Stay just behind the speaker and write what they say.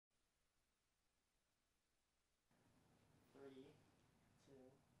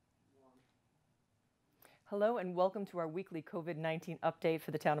Hello and welcome to our weekly COVID-19 update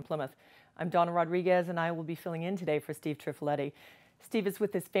for the town of Plymouth. I'm Donna Rodriguez and I will be filling in today for Steve Triffletti. Steve is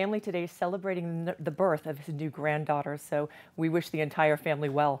with his family today celebrating the birth of his new granddaughter, so we wish the entire family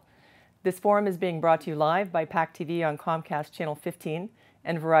well. This forum is being brought to you live by PAC TV on Comcast Channel 15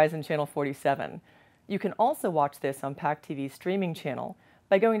 and Verizon Channel 47. You can also watch this on PAC TV's streaming channel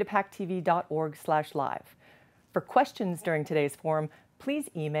by going to pactv.org/live. For questions during today's forum, please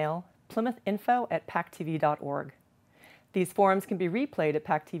email PlymouthInfo@pactv.org. These forums can be replayed at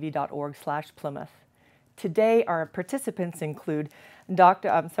pactv.org/Plymouth. Today, our participants include Ken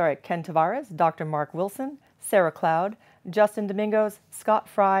Tavares, Dr. Mark Wilson, Sarah Cloud, Justin Domingos, Scott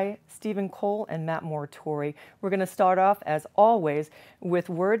Fry, Stephen Cole, and Matt Muratore. We're going to start off, as always, with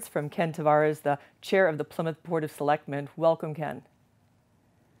words from Ken Tavares, the chair of the Plymouth Board of Selectmen. Welcome, Ken.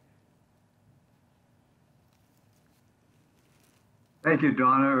 Thank you,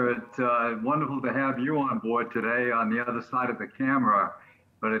 Donna. It's wonderful to have you on board today on the other side of the camera,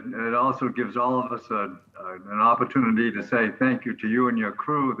 but it also gives all of us an opportunity to say thank you to you and your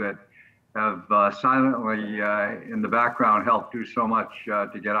crew that have silently in the background helped do so much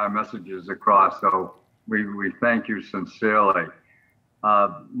to get our messages across. So we thank you sincerely.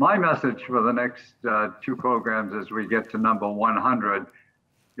 My message for the next two programs as we get to number 100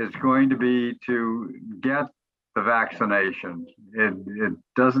 is going to be to get the vaccination. It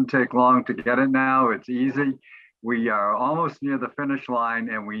doesn't take long to get it now. It's easy. We are almost near the finish line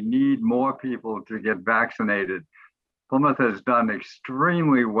and we need more people to get vaccinated. Plymouth has done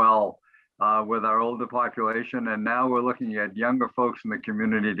extremely well with our older population, and now we're looking at younger folks in the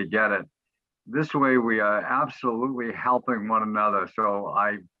community to get it. This way we are absolutely helping one another. So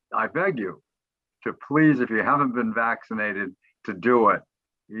I beg you to please, if you haven't been vaccinated, to do it.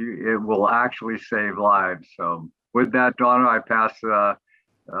 It will actually save lives. So with that, Donna, I pass the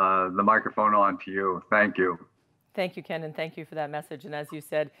microphone on to you. Thank you. Thank you, Ken, and thank you for that message. And as you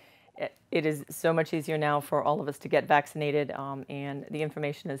said, it is so much easier now for all of us to get vaccinated, and the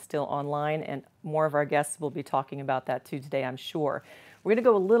information is still online, and more of our guests will be talking about that too today, I'm sure. We're going to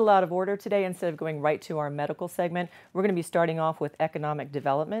go a little out of order today. Instead of going right to our medical segment, we're going to be starting off with economic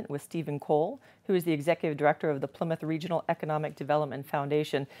development with Stephen Cole, who is the executive director of the Plymouth Regional Economic Development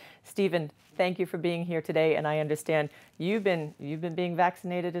Foundation. Stephen, thank you for being here today, and I understand you've been being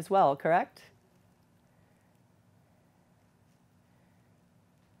vaccinated as well, correct?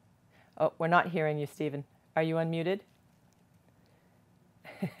 Oh, we're not hearing you, Stephen. Are you unmuted?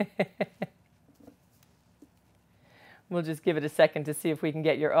 We'll just give it a second to see if we can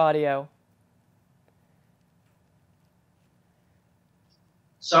get your audio.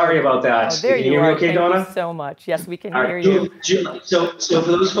 Sorry about that. Oh, there you hear are. me okay, Thank Donna? you so much. Yes, we can All hear right. you. So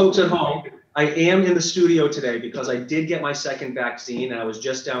for those folks at home, I am in the studio today because I did get my second vaccine and I was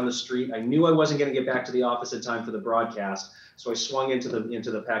just down the street. I knew I wasn't going to get back to the office in time for the broadcast, so I swung into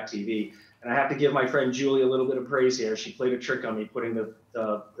the PAC TV. And I have to give my friend Julie a little bit of praise here. She played a trick on me, putting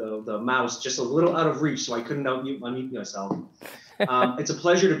the mouse just a little out of reach, so I couldn't unmute myself. It's a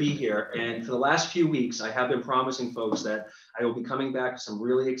pleasure to be here. And for the last few weeks, I have been promising folks that I will be coming back with some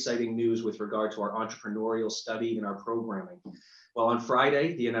really exciting news with regard to our entrepreneurial study and our programming. Well, on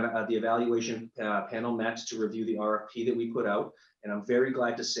Friday, the evaluation panel met to review the RFP that we put out. And I'm very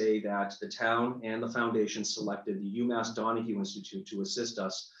glad to say that the town and the foundation selected the UMass Donahue Institute to assist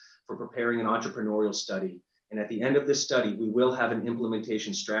us for preparing an entrepreneurial study. And at the end of this study, we will have an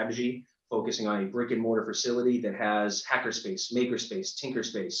implementation strategy focusing on a brick and mortar facility that has hackerspace, makerspace,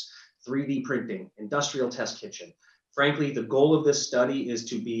 tinkerspace, 3D printing, industrial test kitchen. Frankly, the goal of this study is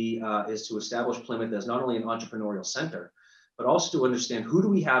to establish Plymouth as not only an entrepreneurial center, but also to understand who do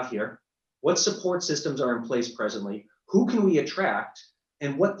we have here, what support systems are in place presently, who can we attract,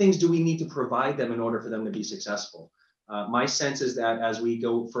 and what things do we need to provide them in order for them to be successful. My sense is that as we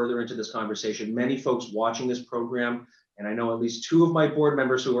go further into this conversation, many folks watching this program, and I know at least two of my board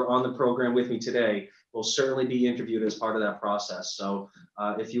members who are on the program with me today, will certainly be interviewed as part of that process. So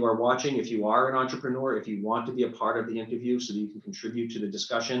if you are watching, if you are an entrepreneur, if you want to be a part of the interview so that you can contribute to the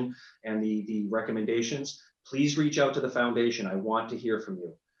discussion and the recommendations, please reach out to the foundation. I want to hear from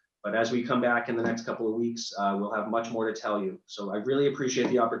you. But as we come back in the next couple of weeks, we'll have much more to tell you. So I really appreciate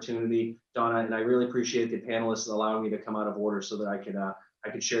the opportunity, Donna, and I really appreciate the panelists allowing me to come out of order so that I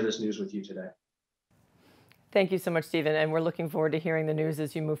could share this news with you today. Thank you so much, Stephen, and we're looking forward to hearing the news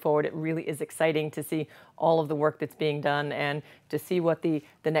as you move forward. It really is exciting to see all of the work that's being done and to see what the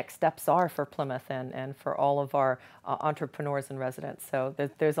next steps are for Plymouth and for all of our entrepreneurs and residents. So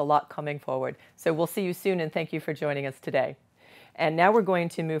there's a lot coming forward. So we'll see you soon, and thank you for joining us today. And now we're going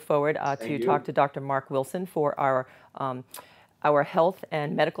to move forward to talk to Dr. Mark Wilson for our our health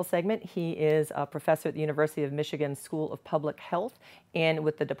and medical segment. He is a professor at the University of Michigan School of Public Health and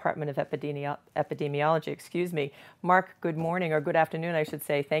with the Department of Epidemiology, excuse me. Mark, good morning, or good afternoon, I should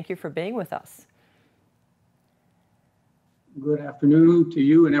say. Thank you for being with us. Good afternoon to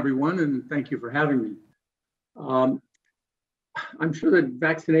you and everyone, and thank you for having me. I'm sure that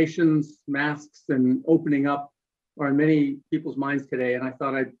vaccinations, masks, and opening up are in many people's minds today, and I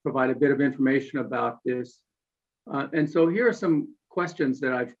thought I'd provide a bit of information about this. And so here are some questions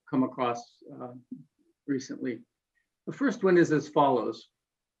that I've come across recently. The first one is as follows.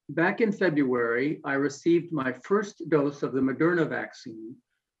 Back in February, I received my first dose of the Moderna vaccine,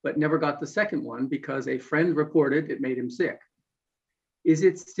 but never got the second one because a friend reported it made him sick. Is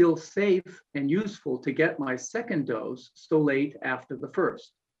it still safe and useful to get my second dose so late after the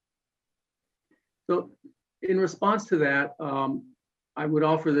first? So in response to that, I would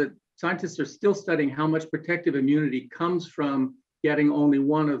offer that scientists are still studying how much protective immunity comes from getting only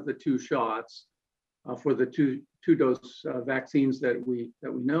one of the two shots for the two-dose vaccines that we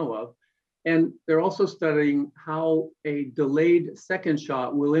know of. And they're also studying how a delayed second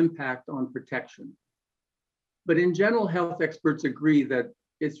shot will impact on protection. But in general, health experts agree that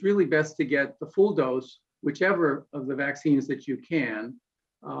it's really best to get the full dose, whichever of the vaccines that you can,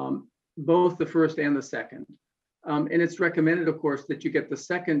 both the first and the second. And it's recommended, of course, that you get the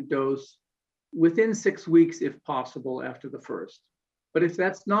second dose within 6 weeks, if possible, after the first. But if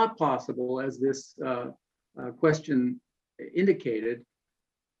that's not possible, as this question indicated,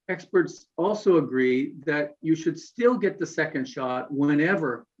 experts also agree that you should still get the second shot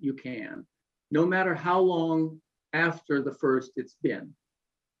whenever you can, no matter how long after the first it's been.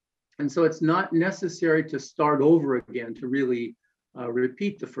 And so it's not necessary to start over again to really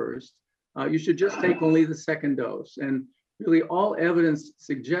repeat the first. You should just take only the second dose. And really all evidence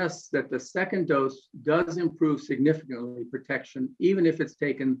suggests that the second dose does improve significantly protection, even if it's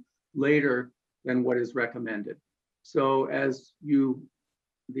taken later than what is recommended. So as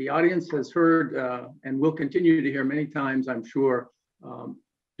the audience has heard and will continue to hear many times, I'm sure,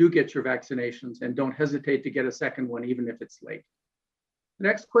 do get your vaccinations and don't hesitate to get a second one, even if it's late. The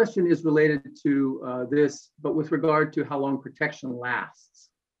next question is related to this, but with regard to how long protection lasts.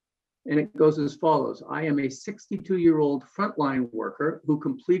 And it goes as follows. I am a 62-year-old frontline worker who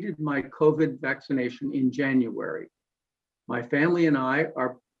completed my COVID vaccination in January. My family and I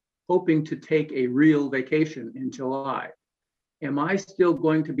are hoping to take a real vacation in July. Am I still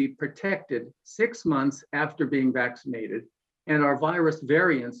going to be protected 6 months after being vaccinated? And are virus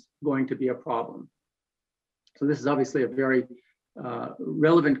variants going to be a problem? So this is obviously a very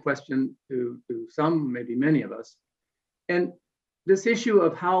relevant question to some, maybe many of us. And this issue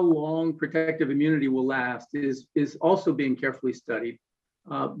of how long protective immunity will last is also being carefully studied.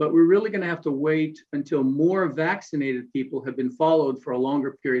 But we're really going to have to wait until more vaccinated people have been followed for a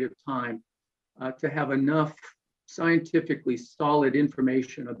longer period of time to have enough scientifically solid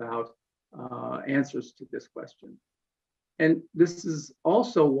information about answers to this question. And this is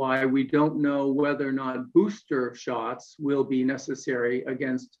also why we don't know whether or not booster shots will be necessary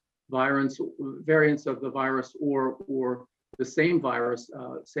against variants of the virus or the same virus,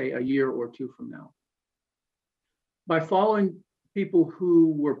 say a year or two from now. By following people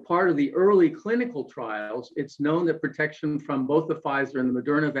who were part of the early clinical trials, it's known that protection from both the Pfizer and the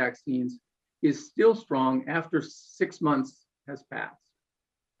Moderna vaccines is still strong after 6 months has passed.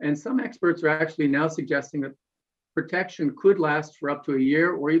 And some experts are actually now suggesting that protection could last for up to a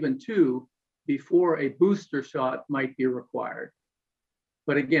year or even two before a booster shot might be required.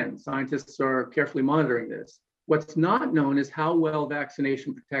 But again, scientists are carefully monitoring this. What's not known is how well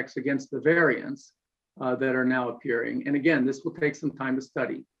vaccination protects against the variants that are now appearing. And again, this will take some time to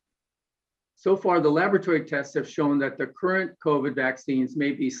study. So far, the laboratory tests have shown that the current COVID vaccines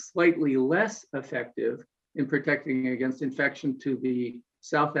may be slightly less effective in protecting against infection to the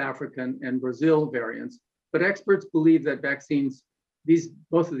South African and Brazil variants. But experts believe that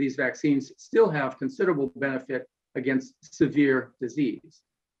both of these vaccines still have considerable benefit against severe disease.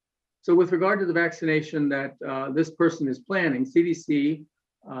 So with regard to the vaccination that this person is planning, CDC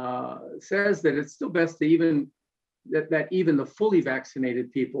says that it's still best to even the fully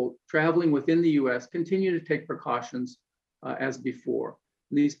vaccinated people traveling within the US continue to take precautions as before.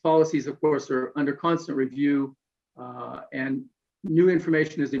 These policies, of course, are under constant review and new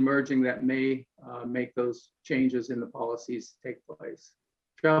information is emerging that may make those changes in the policies take place.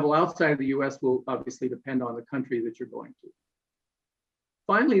 Travel outside of the US will obviously depend on the country that you're going to.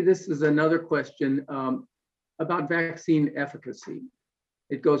 Finally, this is another question about vaccine efficacy.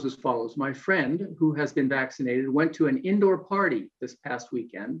 It goes as follows. My friend who has been vaccinated went to an indoor party this past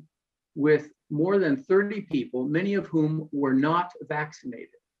weekend with more than 30 people, many of whom were not vaccinated.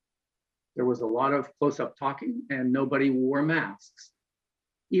 There was a lot of close-up talking and nobody wore masks.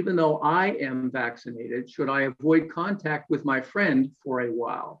 Even though I am vaccinated, should I avoid contact with my friend for a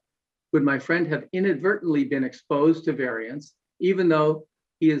while? Could my friend have inadvertently been exposed to variants, even though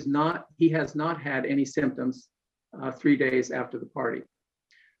he has not had any symptoms 3 days after the party?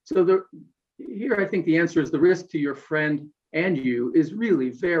 So here I think the answer is the risk to your friend and you is really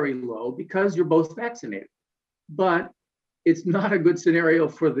very low because you're both vaccinated. But it's not a good scenario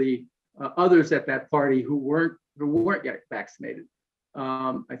for the others at that party who weren't yet vaccinated.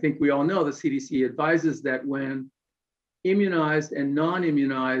 I think we all know the CDC advises that when immunized and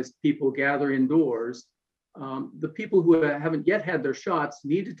non-immunized people gather indoors, the people who haven't yet had their shots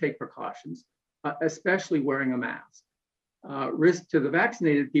need to take precautions, especially wearing a mask. Risk to the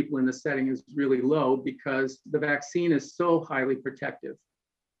vaccinated people in this setting is really low because the vaccine is so highly protective.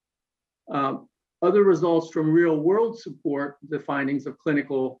 Other results from real world support the findings of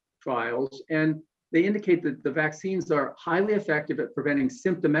clinical trials, and they indicate that the vaccines are highly effective at preventing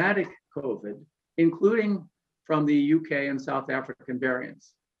symptomatic COVID, including from the UK and South African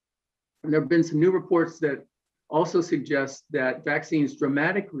variants. And there have been some new reports that also suggest that vaccines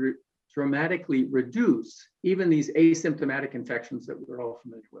dramatically reduce even these asymptomatic infections that we're all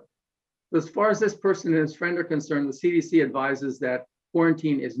familiar with. As far as this person and his friend are concerned, the CDC advises that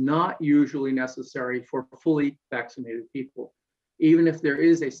quarantine is not usually necessary for fully vaccinated people, even if there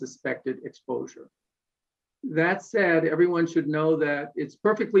is a suspected exposure. That said, everyone should know that it's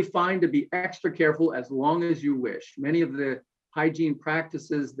perfectly fine to be extra careful as long as you wish. Many of the hygiene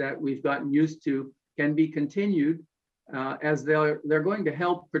practices that we've gotten used to can be continued as they're going to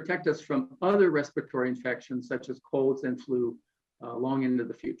help protect us from other respiratory infections such as colds and flu long into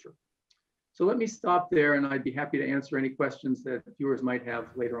the future. So let me stop there, and I'd be happy to answer any questions that viewers might have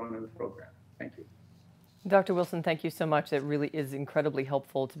later on in the program. Thank you. Dr. Wilson, thank you so much. It really is incredibly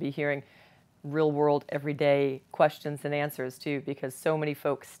helpful to be hearing real world, everyday questions and answers too, because so many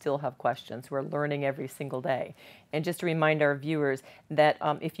folks still have questions. We're learning every single day. And just to remind our viewers that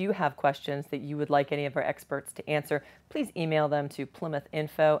if you have questions that you would like any of our experts to answer, please email them to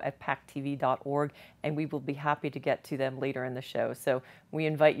plymouthinfo@pactv.org, and we will be happy to get to them later in the show. So we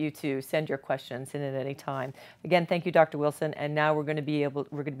invite you to send your questions in at any time. Again, thank you, Dr. Wilson. And now we're going to be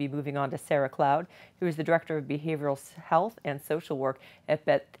moving on to Sarah Cloud, who is the Director of Behavioral Health and Social Work at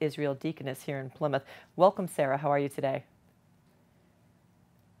Beth Israel Deaconess here in Plymouth. Welcome, Sarah. How are you today?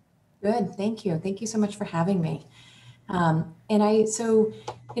 Good, thank you. Thank you so much for having me.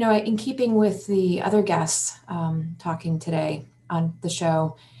 In keeping with the other guests talking today on the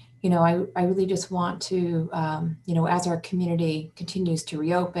show, I really just want to, as our community continues to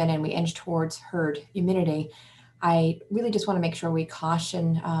reopen and we inch towards herd immunity, I really just want to make sure we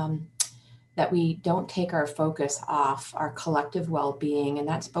caution that we don't take our focus off our collective well-being, and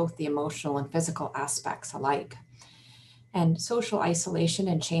that's both the emotional and physical aspects alike. And social isolation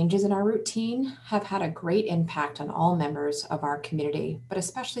and changes in our routine have had a great impact on all members of our community, but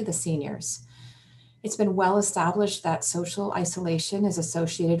especially the seniors. It's been well established that social isolation is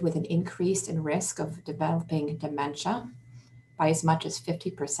associated with an increase in risk of developing dementia by as much as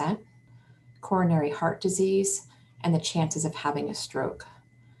 50%, coronary heart disease, and the chances of having a stroke.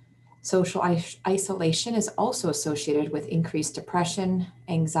 Social isolation is also associated with increased depression,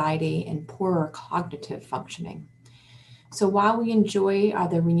 anxiety, and poorer cognitive functioning. So while we enjoy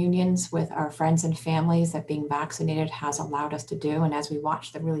the reunions with our friends and families that being vaccinated has allowed us to do, and as we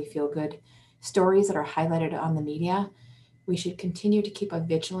watch the really feel-good stories that are highlighted on the media, we should continue to keep a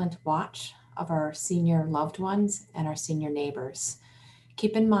vigilant watch of our senior loved ones and our senior neighbors.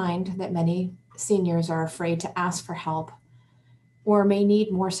 Keep in mind that many seniors are afraid to ask for help or may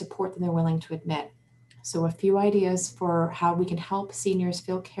need more support than they're willing to admit. So a few ideas for how we can help seniors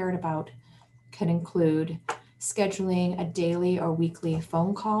feel cared about can include scheduling a daily or weekly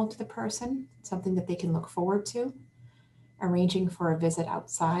phone call to the person, something that they can look forward to, arranging for a visit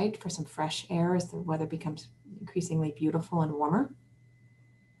outside for some fresh air as the weather becomes increasingly beautiful and warmer.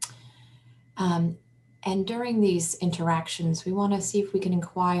 And during these interactions, we want to see if we can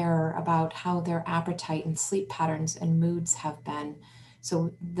inquire about how their appetite and sleep patterns and moods have been.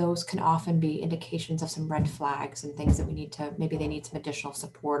 So those can often be indications of some red flags and things that maybe they need some additional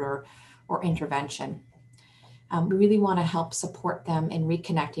support or intervention. We really want to help support them in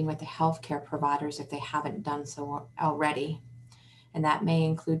reconnecting with the healthcare providers if they haven't done so already. And that may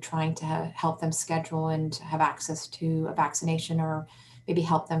include trying to help them schedule and have access to a vaccination, or maybe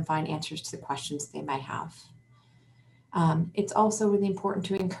help them find answers to the questions they might have. It's also really important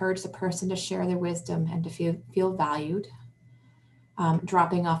to encourage the person to share their wisdom and to feel valued.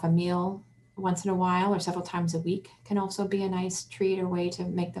 Dropping off a meal once in a while or several times a week can also be a nice treat or way to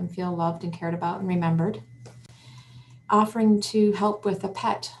make them feel loved and cared about and remembered. Offering to help with a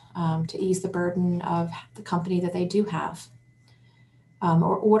pet to ease the burden of the company that they do have.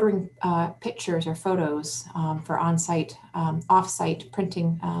 Or ordering pictures or photos for on-site, off-site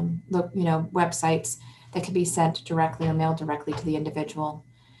printing, websites that can be sent directly or mailed directly to the individual.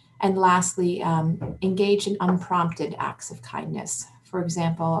 And lastly, engage in unprompted acts of kindness. For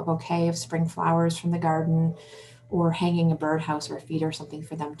example, a bouquet of spring flowers from the garden, or hanging a birdhouse or a feeder or something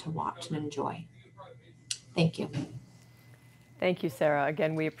for them to watch and enjoy. Thank you. Thank you, Sarah.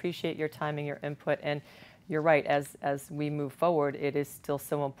 Again, we appreciate your time and your input. And you're right, as we move forward, it is still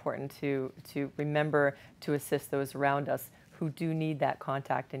so important to remember to assist those around us who do need that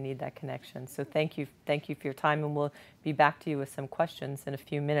contact and need that connection. So thank you for your time, and we'll be back to you with some questions in a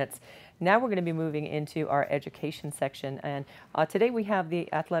few minutes. Now we're going to be moving into our education section, and today we have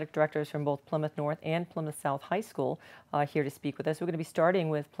the athletic directors from both Plymouth North and Plymouth South High School here to speak with us. We're going to be starting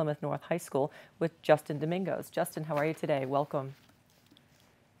with Plymouth North High School with Justin Domingos. Justin, how are you today? Welcome.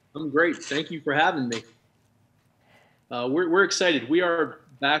 I'm great. Thank you for having me. We're excited. We are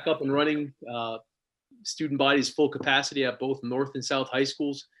back up and running. Student bodies full capacity at both North and South high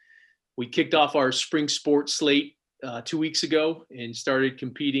schools. We kicked off our spring sports slate 2 weeks ago and started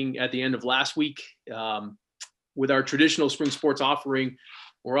competing at the end of last week. With our traditional spring sports offering,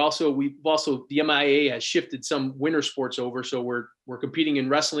 the MIA has shifted some winter sports over, so we're competing in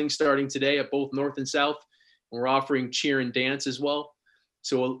wrestling starting today at both North and South, and we're offering cheer and dance as well.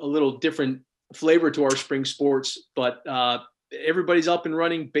 So a little different flavor to our spring sports, but everybody's up and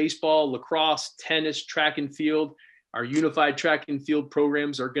running. Baseball, lacrosse, tennis, track and field. Our unified track and field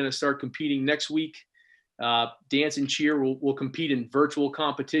programs are going to start competing next week. Dance and cheer will compete in virtual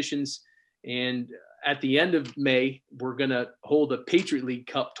competitions. And at the end of May, we're going to hold a Patriot League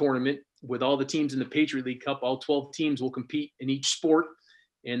Cup tournament with all the teams in the Patriot League Cup. All 12 teams will compete in each sport.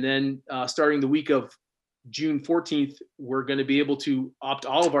 And then starting the week of June 14th, we're going to be able to opt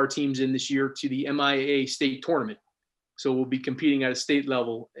all of our teams in this year to the MIAA state tournament. So we'll be competing at a state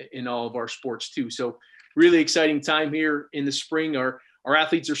level in all of our sports too. So really exciting time here in the spring. Our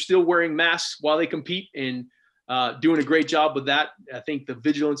athletes are still wearing masks while they compete and doing a great job with that. I think the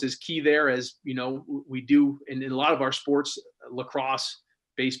vigilance is key there, as you know, we do in a lot of our sports, lacrosse,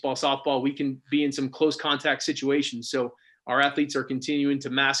 baseball, softball, we can be in some close contact situations. So our athletes are continuing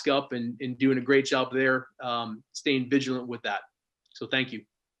to mask up and doing a great job there, staying vigilant with that. So thank you.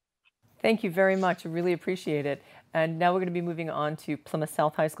 Thank you very much. I really appreciate it. And now we're going to be moving on to Plymouth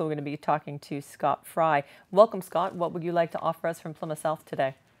South High School. We're going to be talking to Scott Fry. Welcome, Scott. What would you like to offer us from Plymouth South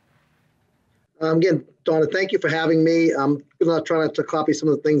today? Again, Donna, thank you for having me. I'm going to try not to copy some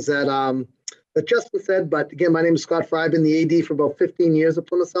of the things that Justin said, but again, my name is Scott Fry. I've been the AD for about 15 years at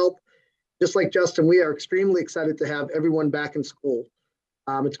Plymouth South. Just like Justin, we are extremely excited to have everyone back in school.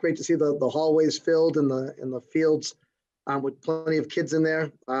 It's great to see the hallways filled and the fields with plenty of kids in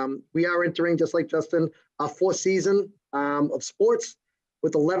there. We are entering, just like Justin, our fourth season of sports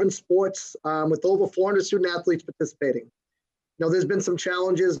with 11 sports with over 400 student athletes participating. You know, there's been some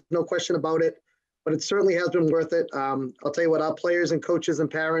challenges, no question about it, but it certainly has been worth it. I'll tell you what, our players and coaches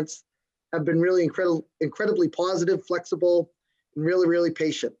and parents have been really incredibly positive, flexible, and really, really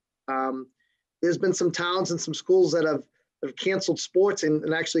patient. There's been some towns and some schools that have canceled sports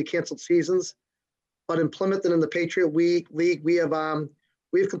and actually canceled seasons. But in Plymouth and in the Patriot League, we have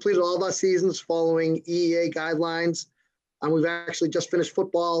completed all of our seasons following EEA guidelines. We've actually just finished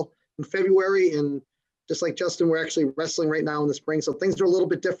football in February, and just like Justin, we're actually wrestling right now in the spring. So things are a little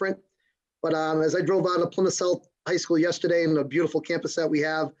bit different. But as I drove out of Plymouth South High School yesterday and the beautiful campus that we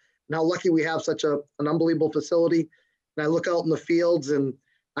have, and how lucky we have such an unbelievable facility, and I look out in the fields and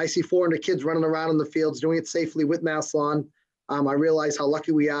I see 400 kids running around in the fields, doing it safely with masks on. I realize how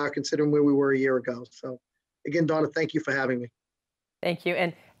lucky we are considering where we were a year ago. So again, Donna, thank you for having me. Thank you.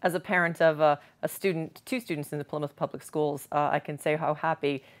 And as a parent of two students in the Plymouth Public Schools, I can say how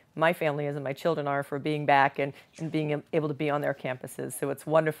happy my family is and my children are for being back and being able to be on their campuses. So it's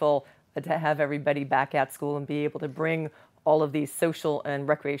wonderful to have everybody back at school and be able to bring all of these social and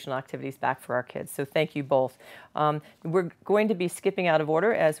recreational activities back for our kids. So thank you both. We're going to be skipping out of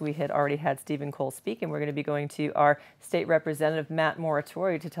order as we had already had Stephen Cole speak, and we're going to be going to our state representative, Matt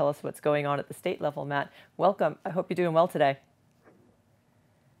Muratore, to tell us what's going on at the state level. Matt, welcome. I hope you're doing well today.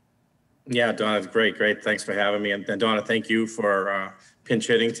 Yeah, Donna, great. Thanks for having me. And Donna, thank you for pinch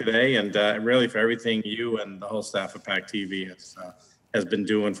hitting today, and really for everything you and the whole staff of PAC TV has been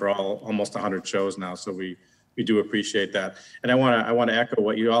doing for almost 100 shows now. So we do appreciate that. And I want to echo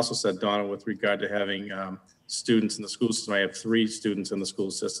what you also said, Donna, with regard to having students in the school system. I have 3 students in the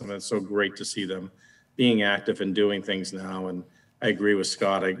school system, and it's so great to see them being active and doing things now. And I agree with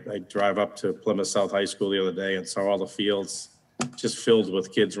Scott. I drive up to Plymouth South High School the other day and saw all the fields just filled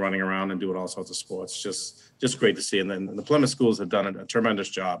with kids running around and doing all sorts of sports. Just great to see. And then the Plymouth schools have done a tremendous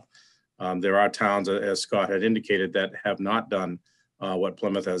job. There are towns, as Scott had indicated, that have not done what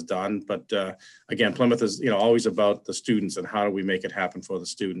Plymouth has done. But again, Plymouth is always about the students and how do we make it happen for the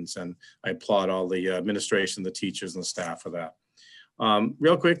students. And I applaud all the administration, the teachers, and the staff for that.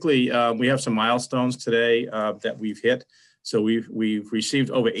 Real quickly, we have some milestones today that we've hit. So we've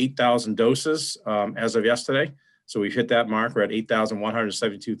received over 8,000 doses as of yesterday. So we've hit that mark. We're at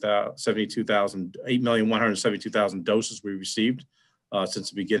 8,172,000 doses we received since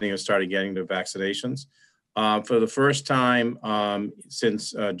the beginning of starting getting the vaccinations. For the first time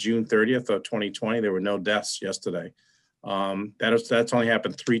since June 30th of 2020, there were no deaths yesterday. That's only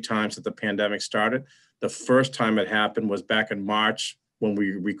happened 3 times since the pandemic started. The first time it happened was back in March when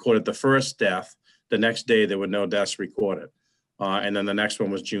we recorded the first death. The next day, there were no deaths recorded. And then the next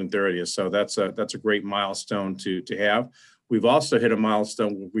one was June 30th. So that's a great milestone to have. We've also hit a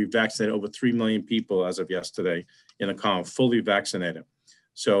milestone where we vaccinated over 3 million people as of yesterday in the column, fully vaccinated.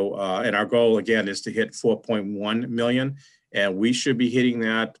 So, and our goal again is to hit 4.1 million. And we should be hitting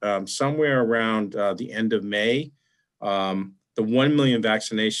that somewhere around the end of May. The 1 million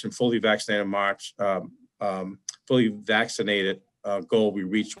vaccination, fully vaccinated March, fully vaccinated goal we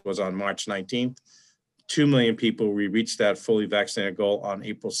reached was on March 19th. 2 million people, we reached that fully vaccinated goal on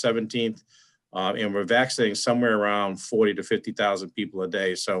April 17th. And we're vaccinating somewhere around 40 to 50,000 people a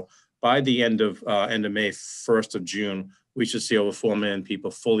day. So by the end of May, 1st of June, we should see over 4 million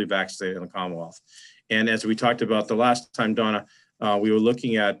people fully vaccinated in the Commonwealth. And as we talked about the last time, Donna, we were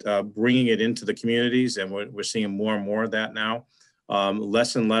looking at bringing it into the communities, and we're seeing more and more of that now.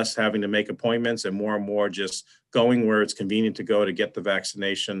 Less and less having to make appointments, and more just going where it's convenient to go to get the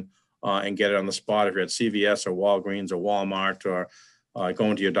vaccination and get it on the spot if you're at CVS or Walgreens or Walmart or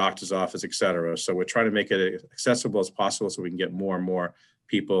going to your doctor's office, et cetera. So we're trying to make it accessible as possible so we can get more and more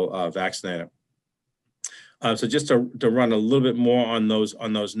people vaccinated. So just to run a little bit more on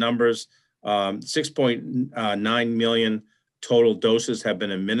those numbers, 6.9 million total doses have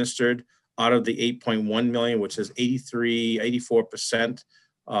been administered out of the 8.1 million, which is 84%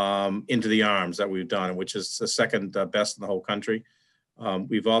 into the arms that we've done, which is the second best in the whole country.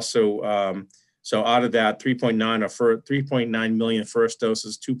 We've also, so out of that, 3.9 million first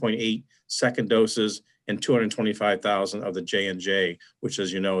doses, 2.8 second doses, and 225,000 of the J&J, which,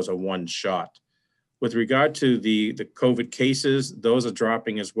 as you know, is a 1 shot. With regard to the COVID cases, those are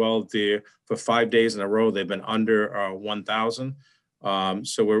dropping as well. For 5 days in a row, they've been under 1,000.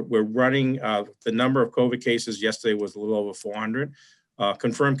 So we're running, the number of COVID cases yesterday was a little over 400.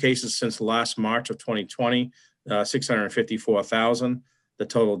 Confirmed cases since last March of 2020, 654,000. The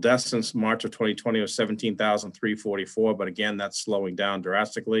total deaths since March of 2020 was 17,344. But again, that's slowing down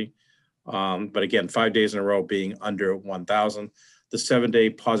drastically. But again, 5 days in a row being under 1,000. The 7-day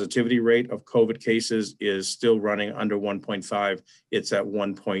positivity rate of COVID cases is still running under 1.5. It's at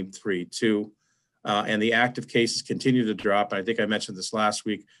 1.32. And the active cases continue to drop. I think I mentioned this last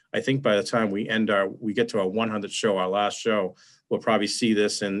week. I think by the time we get to our 100th show, our last show, we'll probably see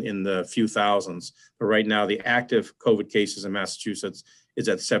this in the few thousands. But right now, the active COVID cases in Massachusetts is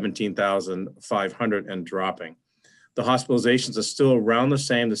at 17,500 and dropping. The hospitalizations are still around the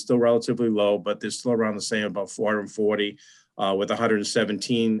same. They're still relatively low, but they're still around the same, about 440, with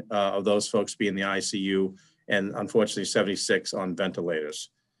 117 of those folks being in the ICU, and unfortunately 76 on ventilators.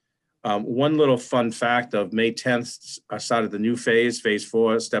 One little fun fact of May 10th started the new phase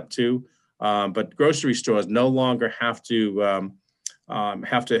 4, step 2, but grocery stores no longer have to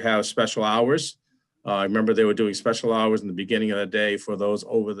have special hours. I remember they were doing special hours in the beginning of the day for those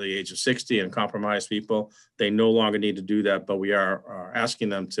over the age of 60 and compromised people. They no longer need to do that, but we are asking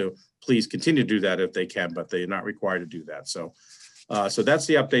them to please continue to do that if they can, but they're not required to do that. So that's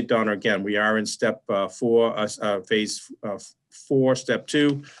the update, Donna. Again, we are in step 4, phase 4, step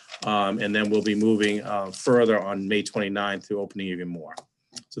 2, and then we'll be moving further on May 29th to opening even more.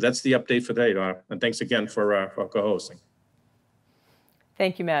 So that's the update for today, Donna. And thanks again for co-hosting.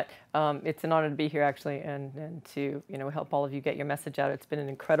 Thank you, Matt. It's an honor to be here, actually, and to help all of you get your message out. It's been an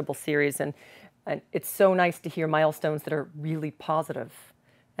incredible series, and it's so nice to hear milestones that are really positive,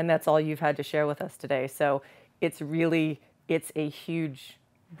 and that's all you've had to share with us today. So it's a huge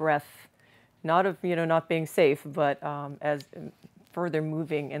breath, not of not being safe, but as further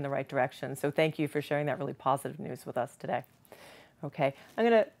moving in the right direction. So thank you for sharing that really positive news with us today. Okay, I'm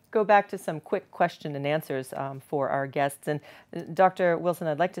going to go back to some quick question and answers for our guests. And Dr. Wilson,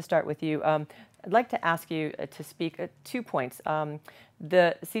 I'd like to start with you. I'd like to ask you to speak 2 points.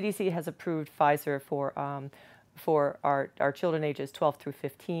 The CDC has approved Pfizer for our children ages 12 through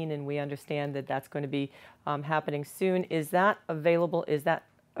 15, and we understand that that's going to be happening soon. Is that available? Is that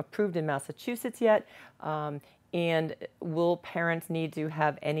approved in Massachusetts yet? And will parents need to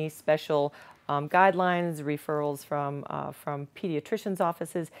have any special guidelines, referrals from pediatricians'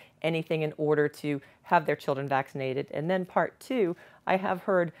 offices, anything in order to have their children vaccinated? And then part 2, I have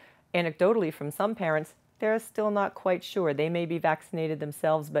heard anecdotally from some parents, they're still not quite sure. They may be vaccinated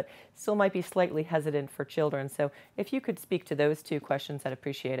themselves, but still might be slightly hesitant for children. So if you could speak to those 2 questions, I'd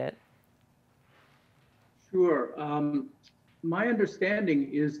appreciate it. Sure. My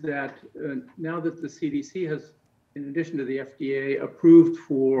understanding is that now that the CDC has, in addition to the FDA, approved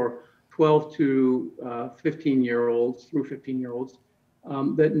for 12 to 15-year-olds through 15-year-olds,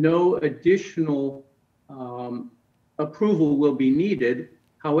 that no additional approval will be needed.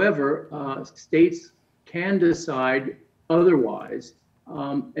 However, states can decide otherwise.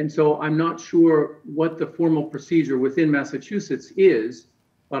 And so I'm not sure what the formal procedure within Massachusetts is,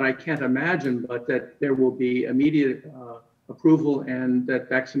 but I can't imagine but that there will be immediate approval and that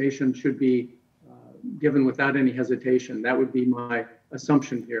vaccination should be given without any hesitation. That would be my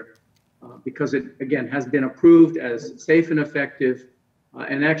assumption here, because it, again, has been approved as safe and effective,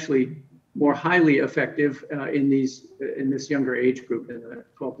 and actually more highly effective in this younger age group, in the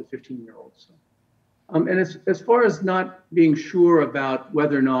 12 to 15-year-olds. And as far as not being sure about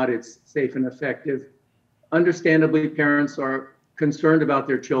whether or not it's safe and effective, understandably, parents are concerned about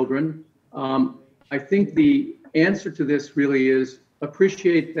their children. I think the answer to this really is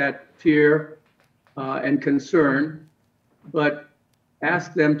appreciate that fear and concern, but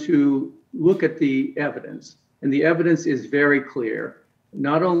ask them to look at the evidence. And the evidence is very clear.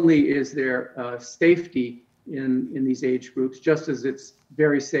 Not only is there safety in these age groups, just as it's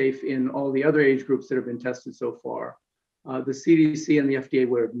very safe in all the other age groups that have been tested so far. The CDC and the FDA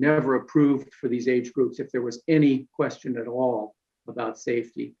would have never approved for these age groups if there was any question at all about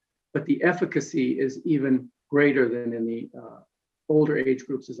safety. But the efficacy is even greater than in the older age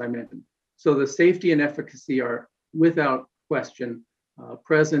groups, as I mentioned. So the safety and efficacy are without question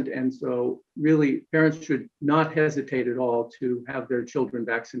present. And so really parents should not hesitate at all to have their children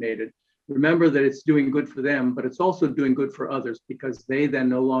vaccinated. Remember that it's doing good for them, but it's also doing good for others because they then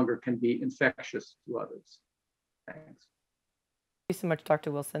no longer can be infectious to others. Thanks. Thank you so much,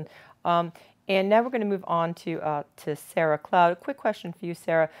 Dr. Wilson. And now we're going to move on to Sarah Cloud. A quick question for you,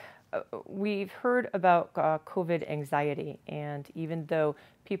 Sarah. We've heard about COVID anxiety, and even though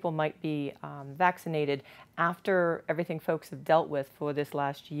people might be vaccinated after everything folks have dealt with for this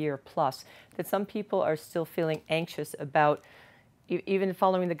last year plus, that some people are still feeling anxious about even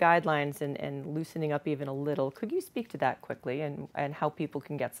following the guidelines and loosening up even a little. Could you speak to that quickly and how people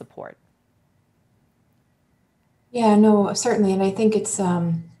can get support? Yeah, no, certainly. And I think it's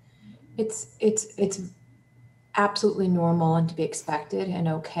absolutely normal and to be expected and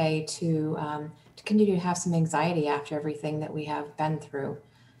okay to continue to have some anxiety after everything that we have been through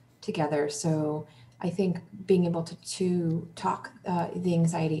together. So I think being able to talk the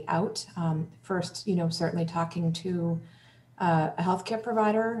anxiety out, first, certainly talking to a healthcare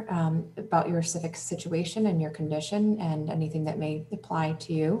provider about your specific situation and your condition and anything that may apply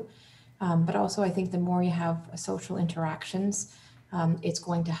to you. But also I think the more you have social interactions, it's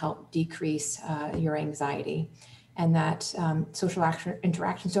going to help decrease your anxiety. And that social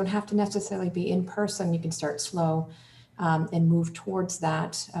interactions don't have to necessarily be in person. You can start slow and move towards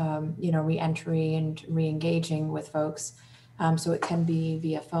that, re-entry and re-engaging with folks. So it can be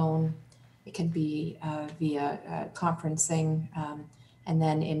via phone, it can be via conferencing, and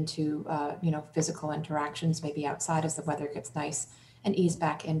then into, physical interactions, maybe outside as the weather gets nice, and ease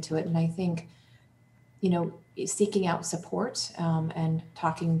back into it. And I think, seeking out support and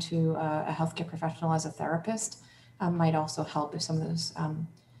talking to a healthcare professional as a therapist might also help if some of those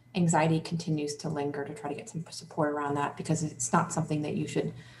anxiety continues to linger, to try to get some support around that, because it's not something that you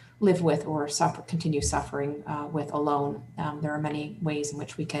should live with or continue suffering with alone. There are many ways in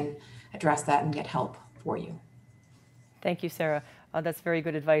which we can address that and get help for you. Thank you, Sarah. That's very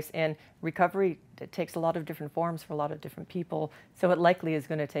good advice. And recovery takes a lot of different forms for a lot of different people. So it likely is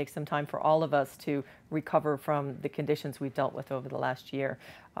going to take some time for all of us to recover from the conditions we've dealt with over the last year,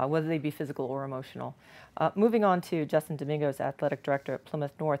 whether they be physical or emotional. Moving on to Justin Domingos, Athletic Director at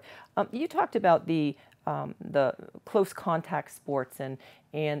Plymouth North. You talked about the close contact sports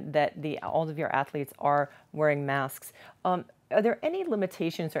and that all of your athletes are wearing masks. Are there any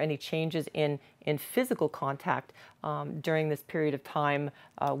limitations or any changes in physical contact during this period of time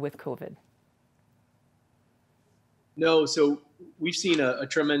with COVID? No, so we've seen a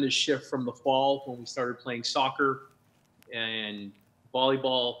tremendous shift from the fall when we started playing soccer and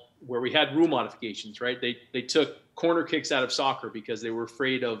volleyball, where we had rule modifications, right? They took corner kicks out of soccer because they were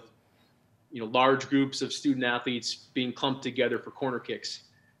afraid of, large groups of student athletes being clumped together for corner kicks.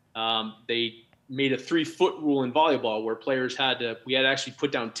 They made a 3-foot rule in volleyball where we had to actually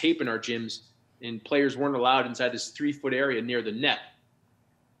put down tape in our gyms, and players weren't allowed inside this 3-foot area near the net.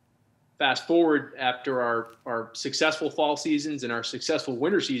 Fast forward after our successful fall seasons and our successful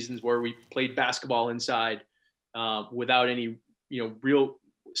winter seasons where we played basketball inside without any, real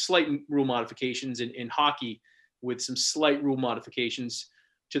slight rule modifications, in hockey with some slight rule modifications,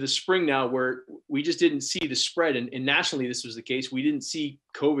 to the spring now where we just didn't see the spread. And nationally, this was the case. We didn't see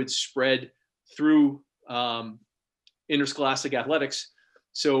COVID spread through interscholastic athletics.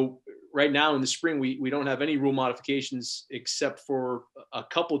 So right now in the spring, we don't have any rule modifications except for a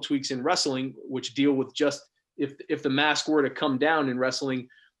couple tweaks in wrestling, which deal with just if the mask were to come down in wrestling,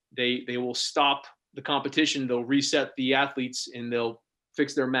 they will stop the competition. They'll reset the athletes and they'll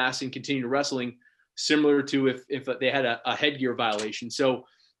fix their masks and continue wrestling, similar to if they had a headgear violation. So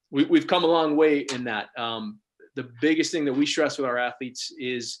we've come a long way in that. The biggest thing that we stress with our athletes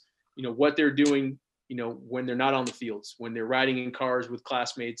is, what they're doing, when they're not on the fields, when they're riding in cars with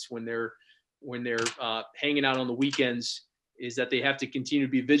classmates, when they're hanging out on the weekends, is that they have to continue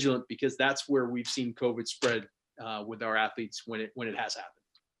to be vigilant, because that's where we've seen COVID spread with our athletes when it has happened.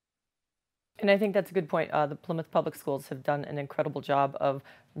 And I think that's a good point. The Plymouth Public Schools have done an incredible job of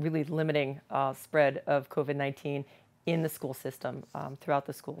really limiting spread of COVID-19 in the school system throughout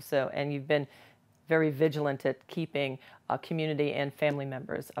the school. And you've been very vigilant at keeping community and family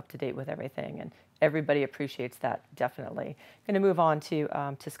members up to date with everything. And everybody appreciates that, definitely. Going to move on to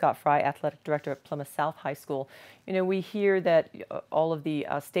Scott Fry, Athletic Director at Plymouth South High School. We hear that all of the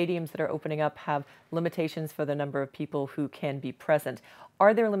stadiums that are opening up have limitations for the number of people who can be present.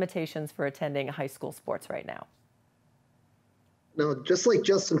 Are there limitations for attending high school sports right now? No, just like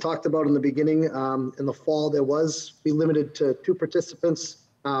Justin talked about in the beginning, in the fall, we limited to 2 participants,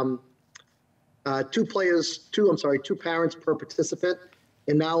 2 parents per participant.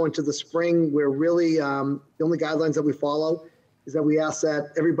 And now into the spring, we're really, the only guidelines that we follow is that we ask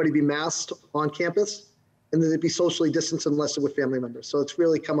that everybody be masked on campus and that they be socially distanced unless they're with family members. So it's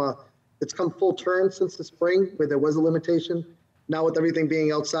really come full turn since the spring, where there was a limitation. Now with everything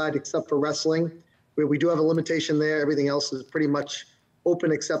being outside except for wrestling, where we do have a limitation there, everything else is pretty much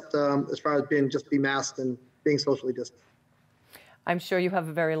open except as far as be masked and being socially distant. I'm sure you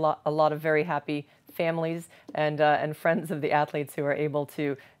have a lot of very happy families and friends of the athletes who are able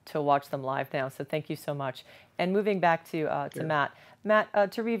to watch them live now. So thank you so much. And moving back to Matt.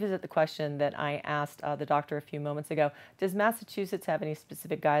 Matt, to revisit the question that I asked the doctor a few moments ago, does Massachusetts have any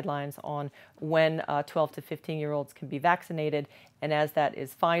specific guidelines on when 12 to 15-year-olds can be vaccinated? And as that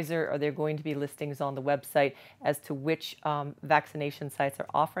is Pfizer, are there going to be listings on the website as to which vaccination sites are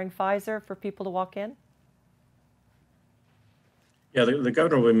offering Pfizer for people to walk in? Yeah, the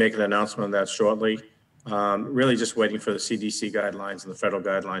governor will be making an announcement on that shortly. Really just waiting for the CDC guidelines and the federal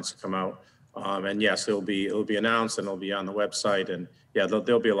guidelines to come out. And yes, it'll be announced and it'll be on the website. And yeah,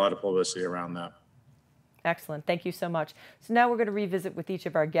 there'll be a lot of publicity around that. Excellent. Thank you so much. So now we're going to revisit with each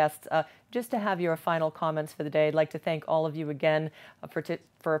of our guests. Just to have your final comments for the day, I'd like to thank all of you again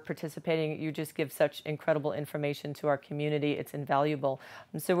for participating. You just give such incredible information to our community. It's invaluable.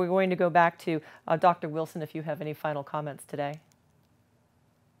 And so we're going to go back to Dr. Wilson, if you have any final comments today.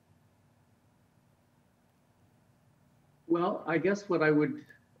 Well, I guess what I would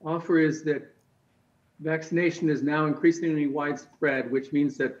offer is that vaccination is now increasingly widespread, which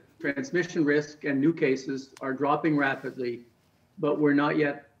means that transmission risk and new cases are dropping rapidly, but we're not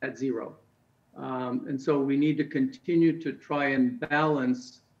yet at 0. And so we need to continue to try and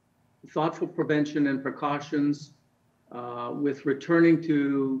balance thoughtful prevention and precautions with returning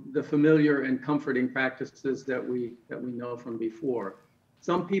to the familiar and comforting practices that we know from before.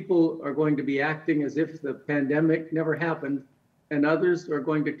 Some people are going to be acting as if the pandemic never happened, and others are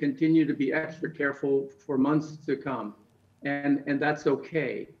going to continue to be extra careful for months to come. And that's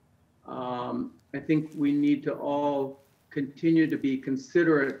okay. I think we need to all continue to be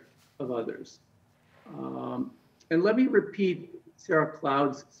considerate of others. And let me repeat Sarah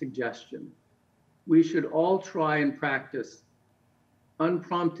Cloud's suggestion. We should all try and practice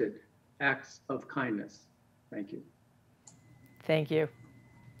unprompted acts of kindness. Thank you. Thank you.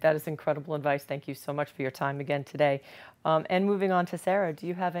 That is incredible advice. Thank you so much for your time again today. And moving on to Sarah, do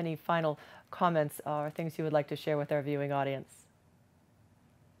you have any final comments or things you would like to share with our viewing audience?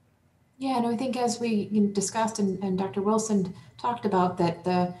 Yeah, and I think as we discussed and Dr. Wilson talked about that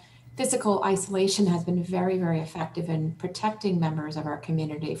the physical isolation has been very, very effective in protecting members of our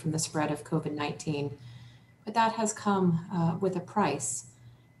community from the spread of COVID-19. But that has come with a price.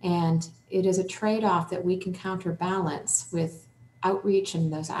 And it is a trade-off that we can counterbalance with outreach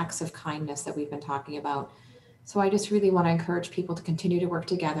and those acts of kindness that we've been talking about. So I just really want to encourage people to continue to work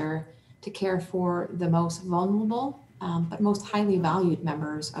together to care for the most vulnerable, but most highly valued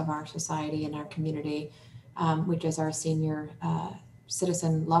members of our society and our community, which is our senior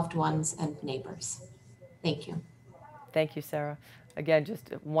citizen loved ones and neighbors. Thank you. Thank you, Sarah. Again,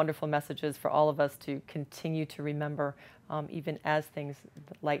 just wonderful messages for all of us to continue to remember, even as things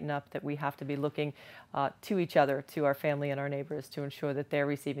lighten up, that we have to be looking to each other, to our family and our neighbors, to ensure that they're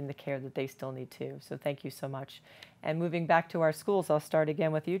receiving the care that they still need too. So thank you so much. And moving back to our schools, I'll start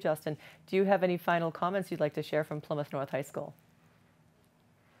again with you, Justin. Do you have any final comments you'd like to share from Plymouth North High School?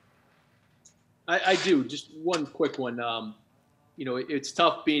 I do. Just one quick one. You know, it's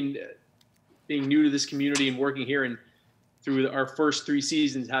tough being new to this community and working here, and through our first 3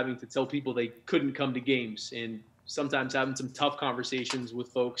 seasons having to tell people they couldn't come to games, and sometimes having some tough conversations with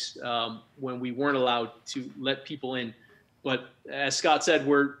folks when we weren't allowed to let people in. But as Scott said,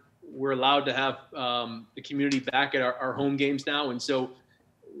 we're allowed to have the community back at our home games now, and so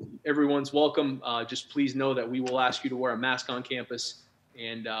everyone's welcome. Just please know that we will ask you to wear a mask on campus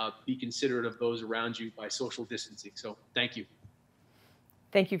and be considerate of those around you by social distancing. So thank you.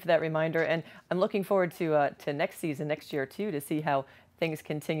 Thank you for that reminder, and I'm looking forward to next season, next year too, to see how things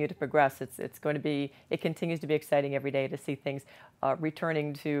continue to progress. It continues to be exciting every day to see things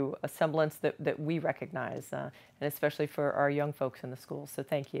returning to a semblance that we recognize, and especially for our young folks in the schools. So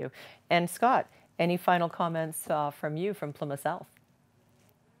thank you. And Scott, any final comments from you from Plymouth South?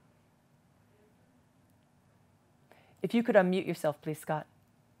 If you could unmute yourself, please, Scott.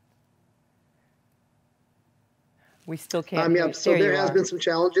 We still can't. Yeah, so there has been some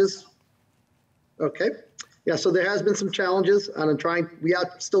challenges. Okay. Yeah, so there has been some challenges, and we are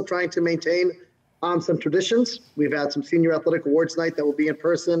still trying to maintain some traditions. We've had some senior athletic awards night that will be in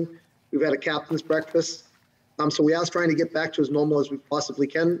person. We've had a captain's breakfast. So we are trying to get back to as normal as we possibly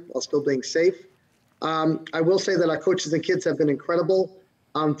can while still being safe. I will say that our coaches and kids have been incredible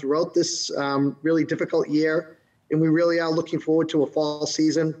throughout this really difficult year, and we really are looking forward to a fall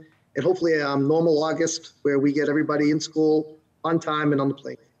season and hopefully a normal August where we get everybody in school on time and on the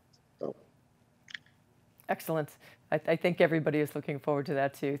plane. So. Excellent. I think everybody is looking forward to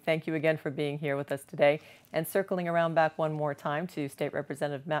that too. Thank you again for being here with us today. And circling around back one more time to State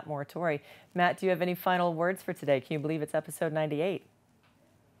Representative Matt Muratore. Matt, do you have any final words for today? Can you believe it's episode 98?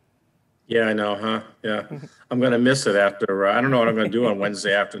 Yeah, I know, huh? Yeah. I'm going to miss it after, I don't know what I'm going to do on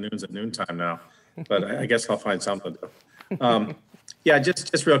Wednesday afternoons at noontime now, but I guess I'll find something to do. Yeah,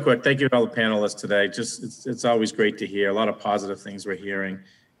 just real quick. Thank you to all the panelists today. It's always great to hear a lot of positive things we're hearing.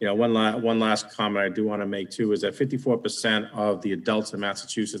 You know, one last comment I do want to make too is that 54% of the adults in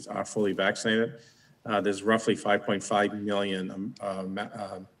Massachusetts are fully vaccinated. There's roughly 5.5 million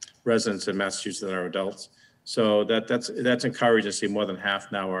residents in Massachusetts that are adults. So that's encouraging to see more than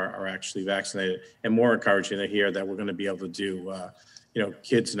half now are actually vaccinated, and more encouraging to hear that we're going to be able to do,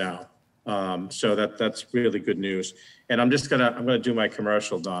 kids now. So that's really good news. And I'm gonna do my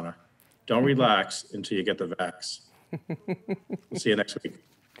commercial, Donna. Don't relax until you get the vax. We'll see you next week.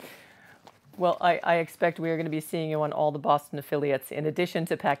 Well, I expect we are going to be seeing you on all the Boston affiliates in addition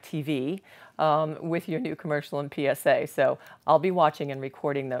to PAC TV with your new commercial and PSA. So I'll be watching and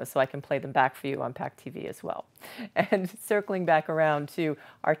recording those so I can play them back for you on PAC TV as well. And circling back around to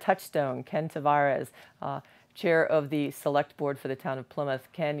our touchstone, Ken Tavares, Chair of the Select Board for the Town of Plymouth.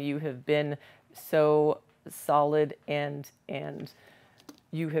 Ken, you have been so solid and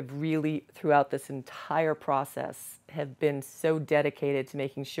you have really, throughout this entire process, have been so dedicated to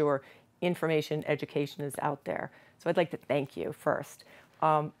making sure information, education is out there. So I'd like to thank you first.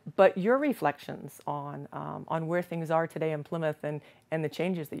 But your reflections on where things are today in Plymouth and the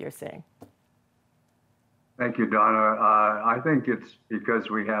changes that you're seeing. Thank you, Donna. I think it's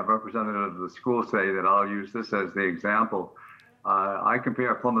because we have representatives of the school say that I'll use this as the example. I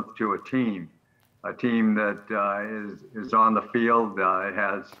compare Plymouth to a team that is on the field,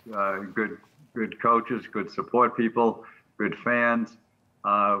 has good coaches, good support people, good fans.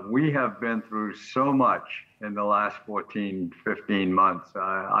 We have been through so much in the last 14, 15 months.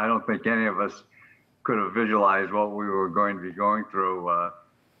 I don't think any of us could have visualized what we were going to be going through.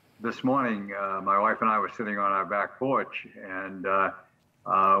 This morning, my wife and I were sitting on our back porch, and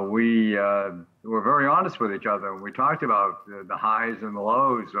we were very honest with each other. We talked about the highs and the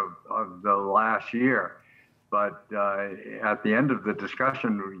lows of the last year. But at the end of the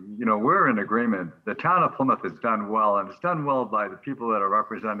discussion, we're in agreement. The town of Plymouth has done well, and it's done well by the people that are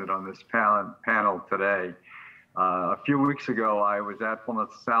represented on this panel today. A few weeks ago, I was at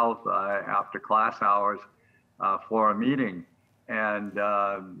Plymouth South after class hours for a meeting, and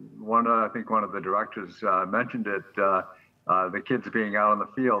I think one of the directors mentioned it, the kids being out on the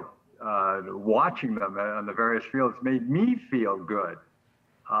field. Watching them on the various fields made me feel good,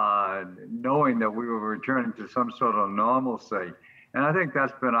 knowing that we were returning to some sort of normalcy. And I think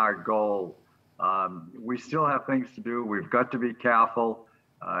that's been our goal. We still have things to do. We've got to be careful.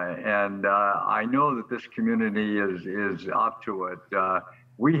 And I know that this community is up to it.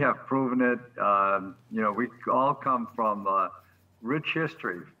 We have proven it. We all come from rich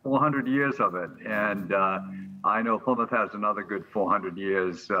history, 400 years of it. And I know Plymouth has another good 400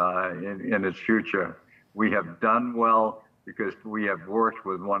 years in its future. We have done well because we have worked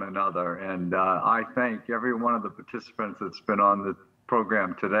with one another. And I thank every one of the participants that's been on the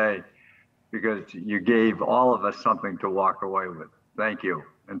program today, because you gave all of us something to walk away with. Thank you.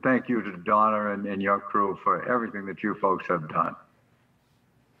 And thank you to Donna and your crew for everything that you folks have done.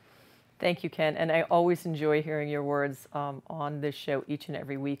 Thank you, Ken. And I always enjoy hearing your words on this show each and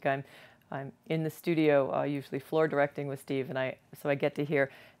every week. I'm in the studio, usually floor directing with Steve, and so I get to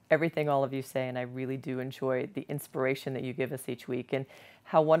hear everything all of you say, and I really do enjoy the inspiration that you give us each week. And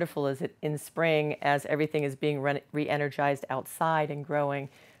how wonderful is it in spring, as everything is being re-energized outside and growing,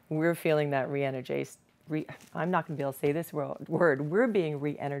 we're feeling that re-energized. I'm not going to be able to say this word. We're being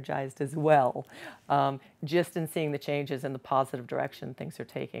re-energized as well, just in seeing the changes and the positive direction things are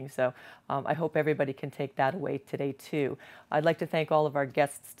taking. So I hope everybody can take that away today too. I'd like to thank all of our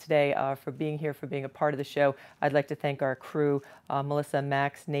guests today for being here, for being a part of the show. I'd like to thank our crew, Melissa,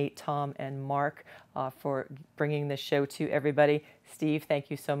 Max, Nate, Tom, and Mark, for bringing this show to everybody. Steve, thank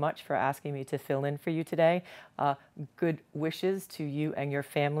you so much for asking me to fill in for you today. Good wishes to you and your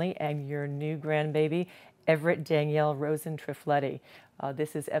family and your new grandbaby, Everett Danielle Rosen Triffletti.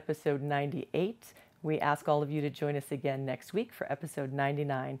 This is episode 98. We ask all of you to join us again next week for episode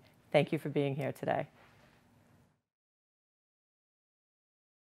 99. Thank you for being here today.